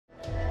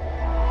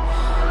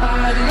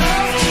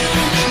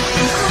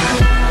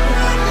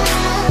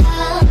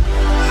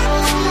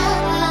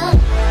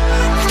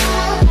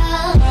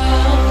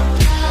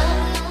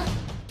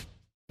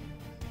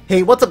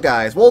Hey, what's up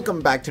guys?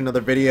 Welcome back to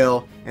another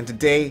video, and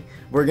today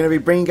we're going to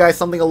be bringing you guys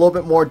something a little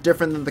bit more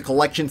different than the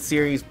collection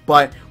series,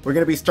 but we're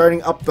going to be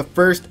starting up the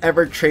first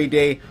ever trade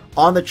day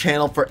on the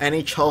channel for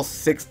NHL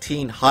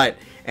 16 HUT.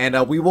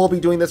 And we will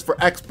be doing this for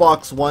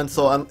Xbox One,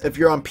 so if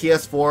you're on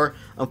PS4,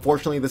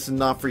 unfortunately this is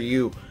not for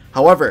you.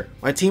 However,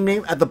 my team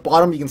name at the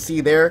bottom you can see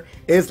there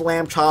is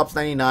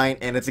LambChops99,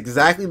 and it's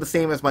exactly the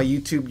same as my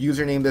YouTube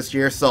username this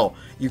year, so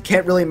you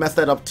can't really mess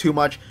that up too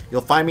much.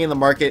 You'll find me in the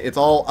market. It's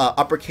all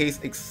uppercase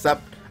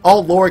except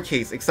all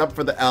lowercase except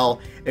for the L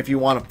if you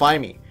want to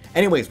find me.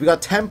 Anyways, we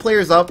got 10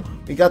 players up.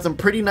 We got some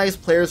pretty nice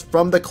players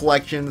from the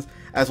collections,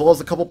 as well as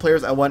a couple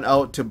players I went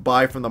out to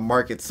buy from the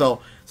market. So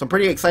some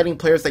pretty exciting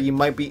players that you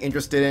might be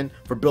interested in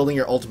for building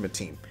your ultimate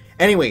team.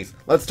 Anyways,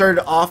 let's start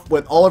it off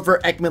with Oliver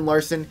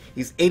Ekman-Larsson.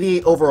 He's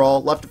 88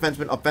 overall, left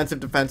defenseman, offensive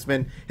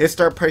defenseman. His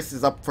start price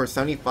is up for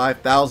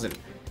 $75,000.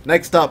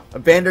 Next up,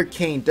 Evander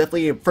Kane,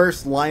 definitely a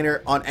first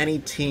liner on any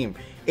team.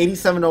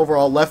 87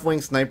 overall, left wing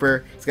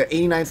sniper. He's got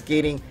 89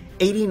 skating,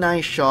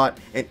 89 shot,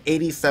 and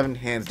 87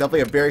 hands. Definitely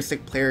a very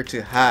sick player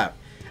to have.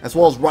 As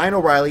well as Ryan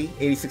O'Reilly,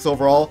 86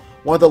 overall.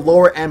 One of the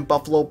lower end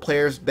Buffalo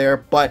players there,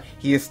 but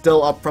he is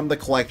still up from the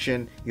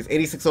collection. He's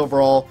 86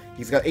 overall.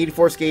 He's got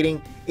 84 skating,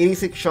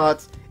 86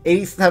 shots,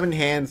 87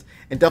 hands,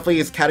 and definitely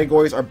his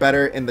categories are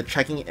better in the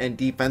checking and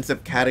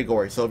defensive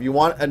category. So if you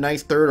want a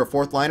nice third or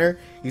fourth liner,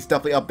 he's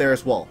definitely up there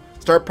as well.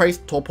 Start price,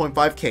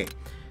 $12.5K.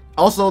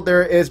 Also,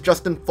 there is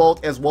Justin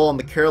Falk as well on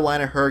the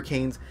Carolina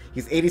Hurricanes.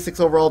 He's 86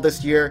 overall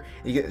this year.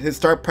 His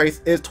start price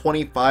is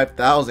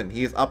 $25,000.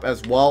 He is up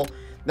as well.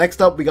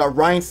 Next up, we got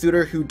Ryan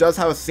Suter, who does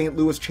have a St.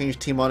 Louis change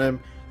team on him.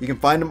 You can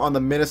find him on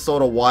the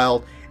Minnesota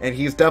Wild, and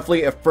he's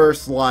definitely a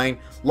first line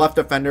left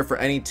defender for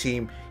any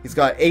team. He's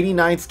got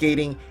 89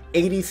 skating,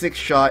 86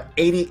 shot,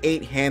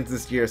 88 hands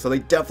this year, so they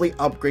definitely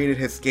upgraded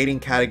his skating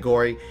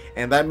category,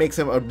 and that makes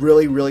him a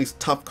really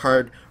tough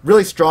card,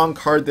 really strong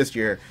card this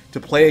year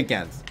to play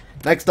against.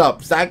 Next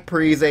up, Zach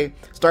Parise.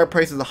 Start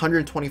price is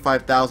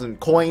 125,000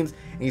 coins,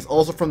 and he's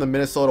also from the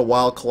Minnesota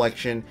Wild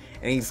collection,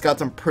 and he's got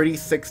some pretty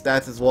sick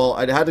stats as well.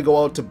 I had to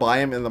go out to buy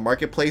him in the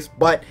marketplace,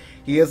 but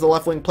he is a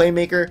left wing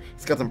playmaker.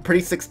 He's got some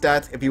pretty sick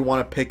stats if you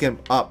want to pick him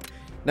up.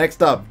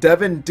 Next up,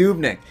 Devin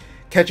Dubnyk.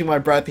 Catching my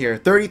breath here.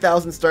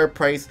 30,000 start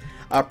price.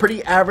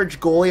 Pretty average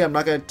goalie. I'm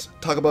not going to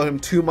talk about him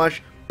too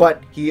much,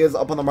 but he is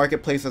up on the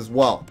marketplace as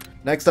well.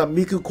 Next up,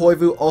 Mikko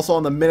Koivu, also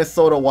on the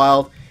Minnesota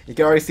Wild. You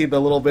can already see the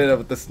little bit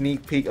of the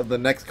sneak peek of the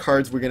next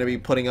cards we're going to be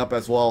putting up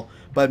as well.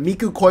 But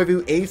Mikko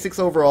Koivu, 86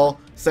 overall,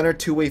 center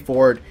two-way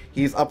forward.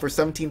 He's up for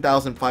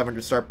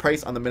 17,500 start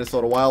price on the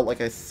Minnesota Wild,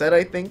 like I said,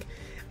 I think.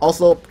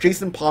 Also,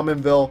 Jason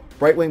Pominville,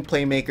 right wing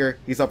playmaker.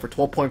 He's up for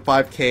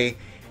 12.5K.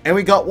 And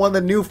we got one of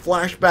the new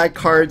FlashBack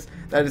cards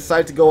that I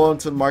decided to go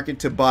onto the market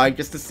to buy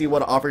just to see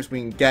what offers we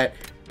can get.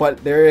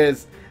 But there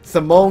is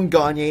Simon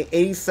Gagne,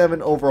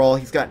 87 overall.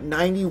 He's got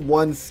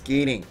 91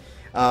 skating.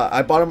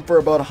 I bought him for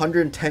about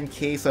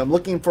 110K, so I'm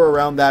looking for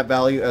around that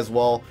value as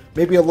well.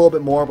 Maybe a little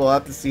bit more, but we'll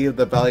have to see if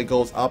the value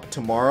goes up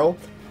tomorrow.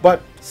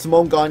 But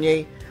Simon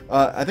Gagne,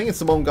 I think it's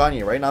Simon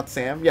Gagne, right? Not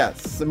Sam? Yeah,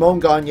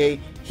 Simon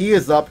Gagne, he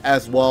is up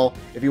as well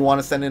if you want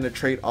to send in a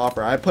trade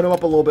offer. I put him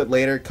up a little bit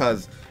later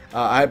because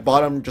I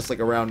bought him just like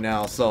around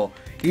now, so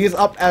he is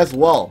up as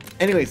well.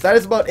 Anyways, that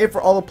is about it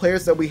for all the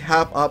players that we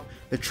have up.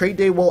 The trade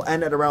day will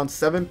end at around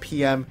 7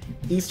 p.m.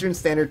 Eastern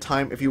Standard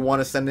Time if you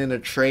want to send in a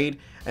trade,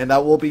 and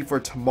that will be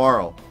for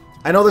tomorrow.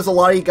 I know there's a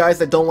lot of you guys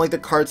that don't like the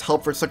cards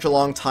held for such a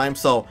long time,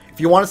 so if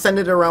you want to send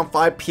it around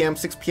 5 p.m.,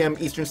 6 p.m.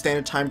 Eastern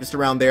Standard Time, just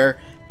around there,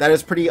 that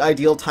is pretty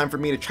ideal time for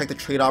me to check the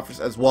trade offers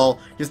as well,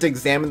 just to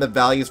examine the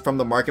values from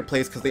the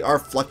marketplace because they are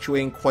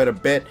fluctuating quite a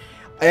bit.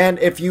 And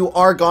if you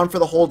are gone for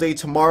the whole day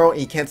tomorrow and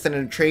you can't send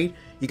in a trade,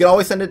 you can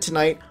always send it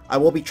tonight. I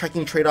will be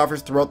checking trade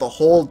offers throughout the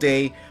whole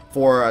day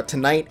for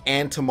tonight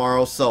and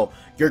tomorrow, so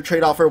your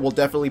trade offer will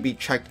definitely be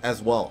checked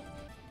as well.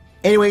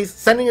 Anyways,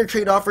 send in your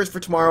trade offers for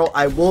tomorrow.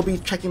 I will be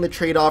checking the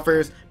trade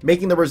offers,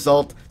 making the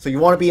result, so you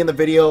want to be in the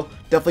video,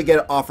 definitely get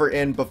an offer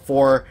in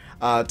before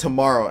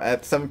tomorrow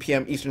at 7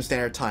 p.m. Eastern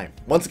Standard Time.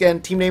 Once again,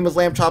 team name is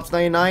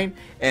LambChops99,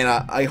 and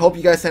I hope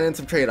you guys send in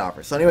some trade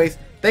offers. So anyways,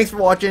 thanks for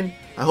watching.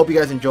 I hope you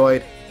guys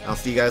enjoyed. I'll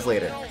see you guys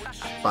later.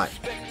 Bye.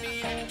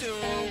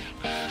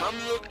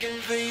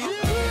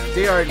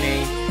 JR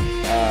Nate,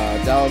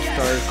 Dallas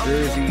Stars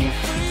jersey,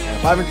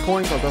 500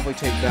 coins, I'll definitely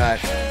take that.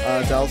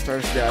 Dallas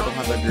Stars, yeah, I don't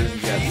have that jersey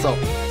yet, so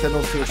send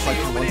those to a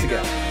selection once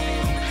again.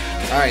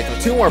 Alright,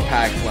 so 2 more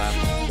packs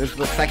left. This is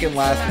the second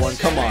last one,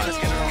 come on.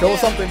 Show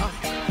us something.